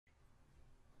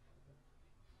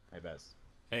Baz.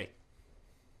 Hey.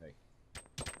 Hey.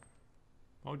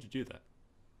 Why would you do that?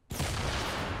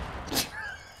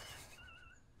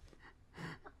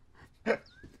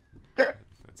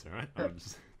 That's alright. I'll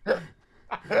just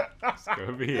go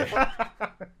over here.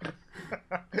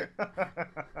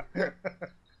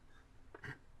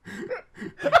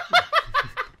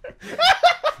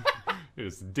 You're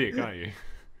just a dick, aren't you?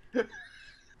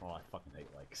 Oh, I fucking hate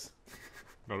lakes.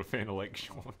 Not a fan of lakes,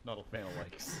 Sean. Not a fan of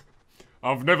lakes.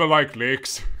 I've never liked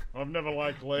lakes. I've never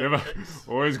liked lakes. Never.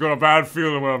 Always got a bad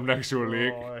feeling when I'm next to a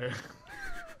lake. Oh, yeah.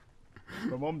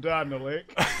 My mum died in a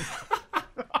lake.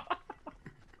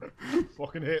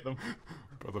 Fucking hate them.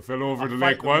 Brother fell over the fight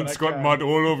lake them when once, I got can. mud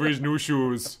all over his new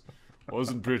shoes.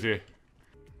 Wasn't pretty.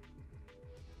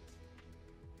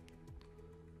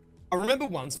 I remember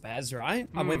once, Baz, right?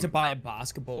 I went to buy a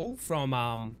basketball from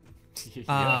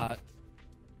Yeah.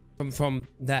 from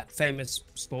that famous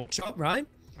sport shop, right?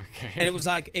 Okay. And it was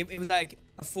like it was like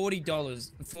a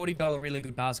 $40 really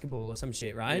good basketball or some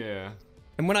shit, right? Yeah.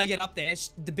 And when I get up there,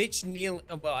 the bitch nearly,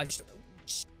 well, I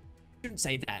shouldn't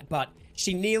say that, but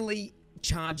she nearly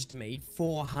charged me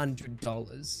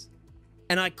 $400.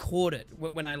 And I caught it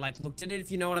when I like looked at it,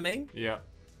 if you know what I mean. Yeah.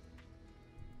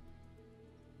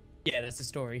 Yeah, that's the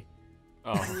story.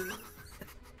 Oh.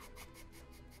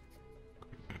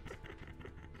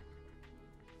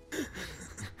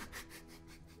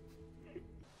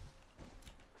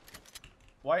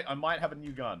 Wait, I might have a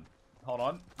new gun. Hold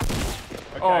on.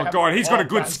 Okay, Oh god, he's got a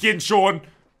good Baz. skin, Sean.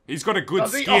 He's got a good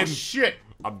Does he? skin. Oh shit!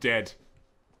 I'm dead.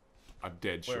 I'm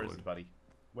dead, Sean. Where is he, buddy?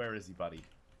 Where is he, buddy?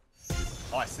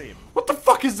 Oh, I see him. What the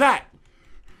fuck is that?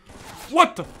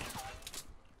 What the?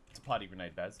 It's a party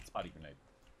grenade, Baz. It's a party grenade.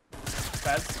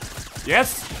 Baz?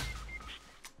 Yes?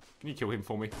 Can you kill him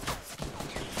for me?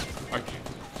 Okay.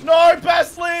 No,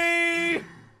 Basley!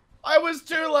 I was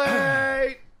too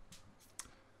late!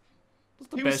 I'm not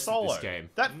the He was best solo. at this game.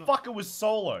 That fucker was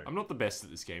solo. I'm not the best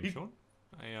at this game, Sean.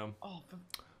 I Oh,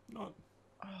 not.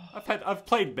 I've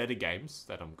played better games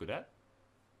that I'm good at.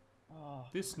 oh,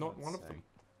 This not one of them.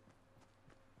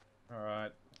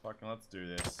 Alright, fucking let's do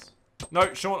this.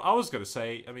 No, Sean, I was gonna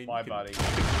say, I mean, Bye, you can-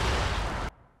 buddy.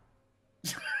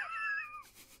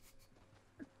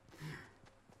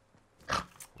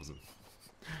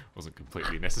 wasn't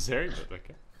completely necessary, but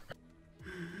okay.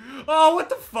 Oh, what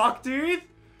the fuck, dude?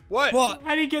 What? What?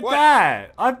 How do you get What?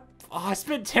 that? I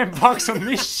spent $10 on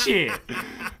this shit.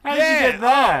 How did you get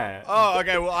that? Oh,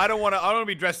 okay. Well, I don't want to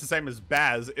be dressed the same as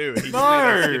Baz. Ew. He just made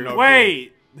that skin No, no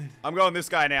wait. cool. I'm going this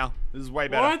guy now. This is way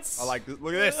better. What? I like this.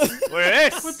 Look at this. Look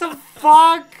at this. What the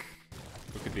fuck?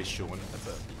 Look at this, Sean. That's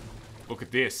it. Look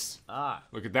at this. Ah,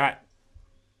 Look at that.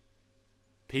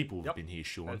 People have Yep. been here,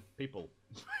 Sean. people.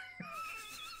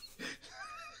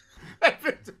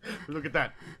 Look at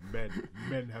that. Men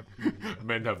have been here.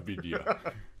 Men have been here.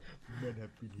 Men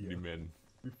have been The here. men.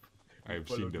 I have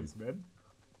Follow seen them. these men.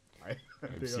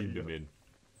 I've seen the men.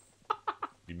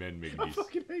 The men make I this.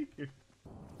 fucking hate you.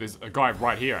 There's a guy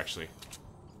right here, actually.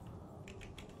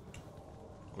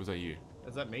 Was that you?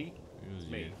 Is that me? It was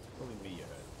Me. you. Probably me you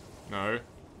heard. No.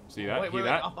 See that? Wait, Hear wait,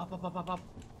 that? up.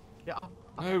 Yeah, up.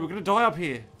 No, we're gonna die up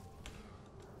here.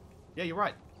 Yeah, you're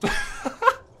right.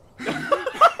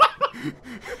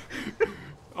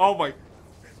 Oh my.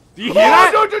 Do you hear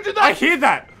that? No, don't do that! I hear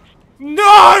that.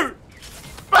 No!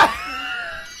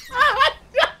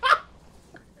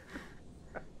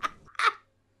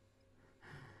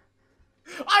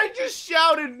 I just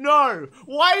shouted no!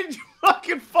 Why did you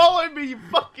fucking follow me, you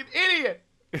fucking idiot?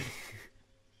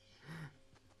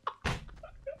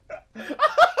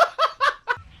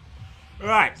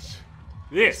 Right.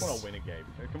 This. I want to win a game.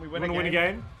 Can we win You a wanna game? win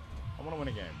a game? I want to win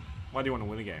a game. Why do you want to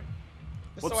win a game?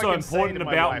 Just What's I so can say important to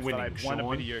my about wife winning, that I've won a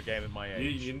Sean? video game at my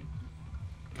age. You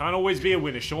can't always be a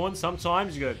winner, Sean.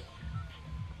 Sometimes you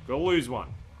gotta lose one.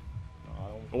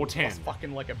 Or 10. Lost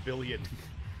fucking like a billion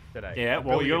today. Yeah, A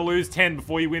well, you gotta billion. lose 10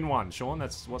 before you win one, Sean.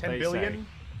 That's what 10 they billion?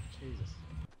 say. Jesus.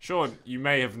 Sean, you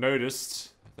may have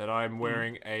noticed that I'm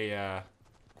wearing a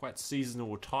quite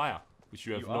seasonal attire, which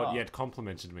you have You not are. yet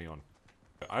complimented me on.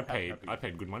 I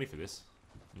paid good money for this.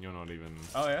 And you're not even.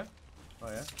 Oh yeah? Oh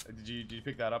yeah? Did you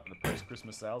pick that up in the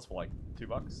post-Christmas sales for like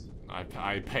 $2?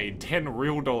 I paid $10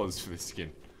 real for this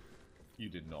skin. You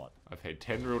did not. I paid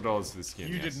 $10 real for this skin.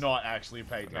 You yes. did not actually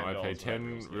pay $10. No, I paid for that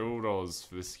real $10 skin. real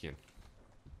for this skin.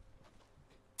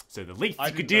 So the least I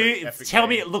you could didn't do know is Epic tell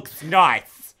me Games- it looks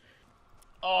nice.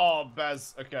 Oh,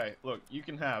 Baz. Okay, look, you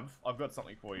can have. I've got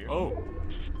something for you. Oh,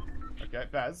 Okay,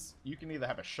 Baz, you can either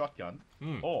have a shotgun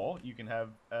or you can have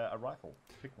a rifle.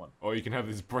 Pick one. Or you can have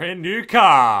this brand new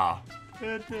car.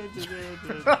 You can have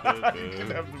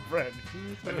the bread.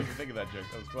 I didn't even think of that joke.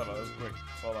 That was clever. That was quick.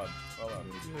 Well done. Well done.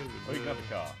 Or you can have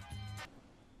the car.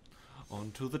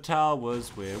 Onto the towers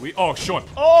where we. Oh, Sean!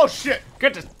 Oh shit!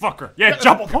 Get this fucker! Yeah,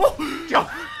 jump! Come on! Jump!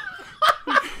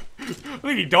 I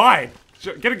think he died.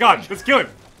 Get a gun. Let's kill him.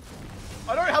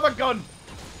 I don't have a gun.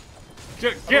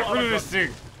 Get rid of this thing.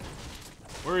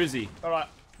 Where is he? All right.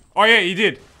 Oh yeah, he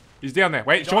did. He's down there.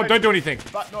 Wait, Sean, don't do anything.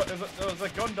 But no, there's a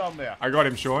gun down there. I got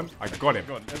him, Sean. I got him.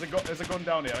 There's a gun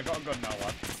down there. I got a gun now,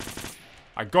 lad.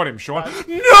 I got him, Sean.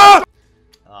 No!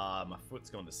 My foot's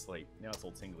gone to sleep. Now it's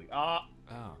all tingly. Oh.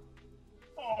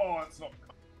 Oh, it's not.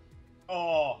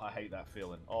 Oh, I hate that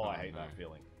feeling. Oh, I hate that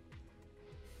feeling.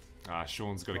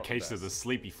 Sean's got a case of the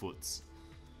sleepy foots.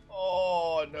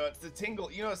 Oh no, it's the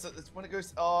tingle. You know, it's when it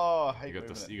goes. Oh, I hate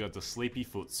You got the sleepy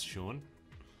foots, Sean.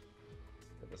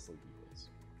 The sleepy foots.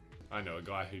 I know a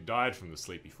guy who died from the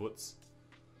sleepy foots.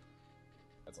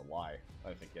 That's a lie. I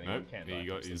don't think anyone can. He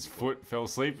got his foot fell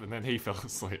asleep and then he fell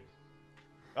asleep.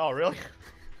 Oh really?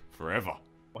 Forever.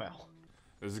 Wow.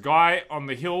 There's a guy on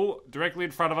the hill directly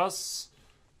in front of us.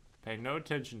 Pay no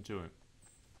attention to him.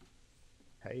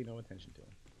 Pay no attention to him.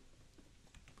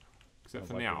 Except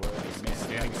for now. He's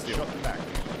standing still.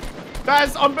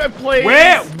 Baz, please!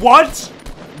 Where? What?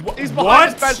 He's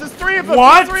behind us, Baz. There's three of them.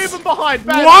 What? There's three of them behind.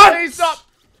 Baz, what? Please up.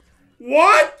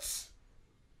 What?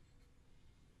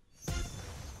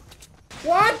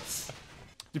 What?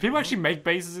 Do people actually make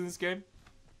bases in this game?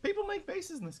 People make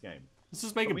bases in this game. Let's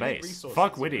just make a we need base. resources.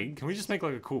 Fuck winning. Can we just make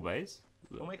like a cool base?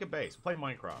 We'll make a base. We'll play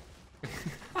Minecraft.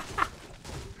 Alright,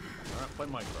 play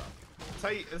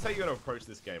Minecraft. That's how you gotta approach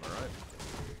this game, alright?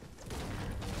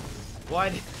 Why?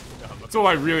 That's all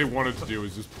I really wanted to do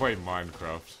was just play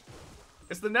Minecraft.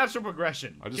 It's the natural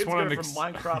progression. I just Kids wanted go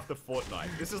from Minecraft to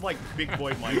Fortnite. This is like big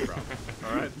boy Minecraft.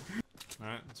 Alright?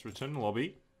 Alright, let's return the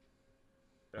lobby.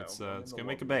 Let's go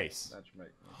make a base.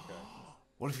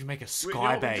 What if you make a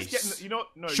Skybase?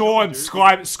 No, Sean,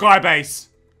 Skybase.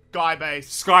 Skybase.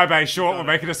 Skybase, Sean, we're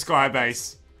making a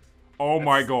Skybase. Oh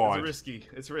my god. It's risky.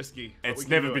 It's risky. It's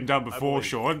never been done before,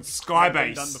 Sean. Never been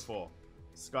Skybase. done before.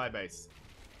 Skybase.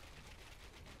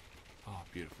 Oh,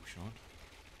 beautiful, Sean.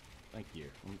 Thank you.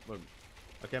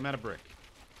 Okay, I'm out of brick.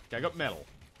 Okay, I got metal.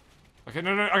 Okay,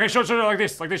 no. Okay, Sean, like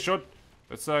this, Sean.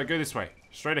 Let's go this way.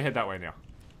 Straight ahead that way now.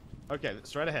 Okay,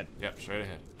 straight ahead. Yep, straight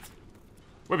ahead.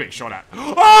 We're being shot at.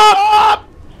 Oh!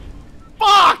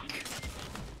 Fuck!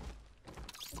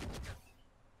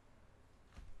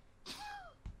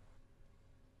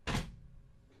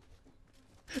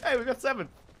 Hey, we got 7.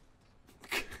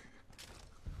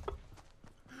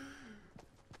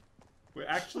 We're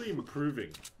actually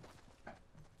improving.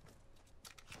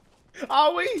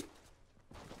 Are we?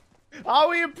 Are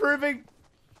we improving?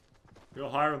 You're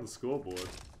higher on the scoreboard.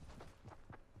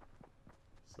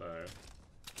 So...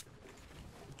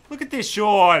 Look at this,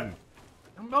 Sean!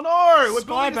 Oh no! We're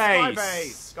building a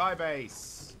Skybase.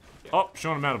 Skybase. Oh,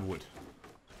 Sean, I'm out of wood.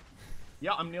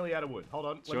 Yeah, I'm nearly out of wood. Hold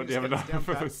on. Sean, do you have enough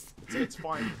for this? It's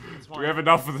fine. It's fine. Do we have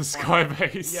enough for the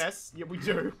Skybase? Yes. Yeah, we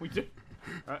do. We do.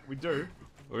 Alright, we do.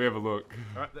 Let me have a look.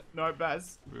 Alright, no,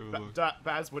 Baz.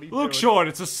 Baz, what are you Look, doing? Sean,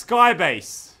 it's a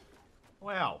Skybase.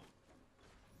 Wow.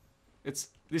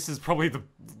 This is probably the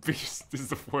biggest, this is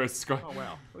the worst sky. Oh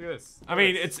wow, look at this. I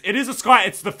mean, it is a sky.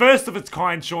 It's the first of its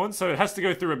kind, Sean. So it has to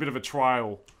go through a bit of a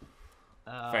trial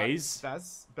phase.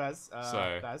 Baz.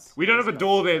 We don't have a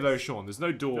door there though, Sean. There's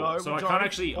no door, No, so we I don't. can't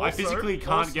actually. I physically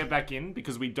can't Also- get back in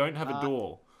because we don't have a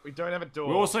door. We don't have a door.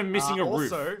 We're also missing a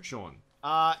roof, also, Sean.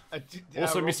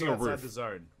 we're missing a outside roof. the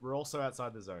zone. We're also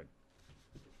outside the zone.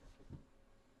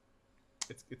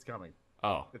 It's coming.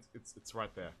 Oh, It's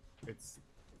right there. It's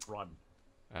run.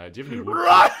 do you have any wood?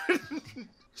 Run!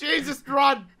 Jesus,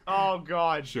 run! Oh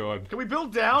god. Sean, Can we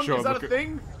build down? Sean, Is that look a at-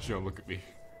 thing? Sean, look at me.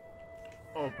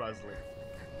 Oh, Buzzley.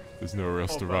 There's nowhere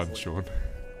else Oh, to run, Buzzley. Sean.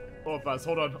 Oh, Buzz,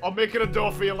 hold on. I'm making a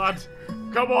door for you, lad.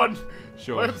 Come on.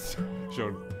 Sean, Let's...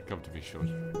 Sean, come to me,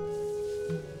 Sean.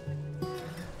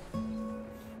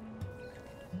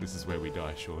 This is where we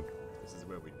die, Sean. This is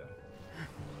where we die.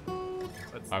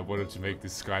 I wanted to make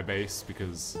this Skybase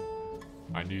because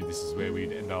I knew this is where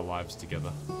we'd end our lives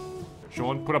together.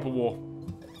 Sean, put up a wall.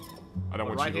 I don't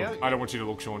want right you to. here? I don't want you to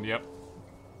look, Sean. Yep.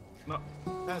 No.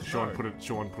 Baz, Sean, no. put it.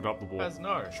 Sean, put up the wall. Baz,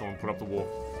 no. Sean, put up the wall.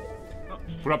 No.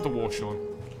 Put up the wall, Sean.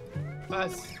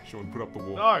 Baz. Sean, put up the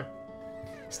wall. No.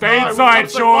 Stay No, inside, we're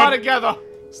so far Sean. together.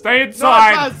 Stay No,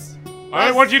 inside. Baz. I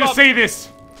don't want you to stop. see this.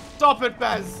 Stop it,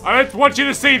 Baz. I don't want you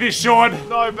to see this, Sean.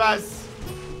 No, Baz.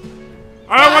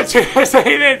 I don't want you to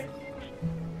see this.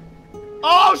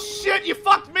 Oh shit! You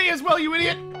fucked me as well, you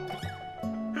idiot!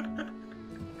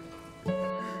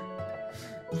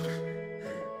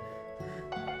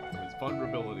 There's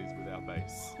vulnerabilities with our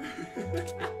base.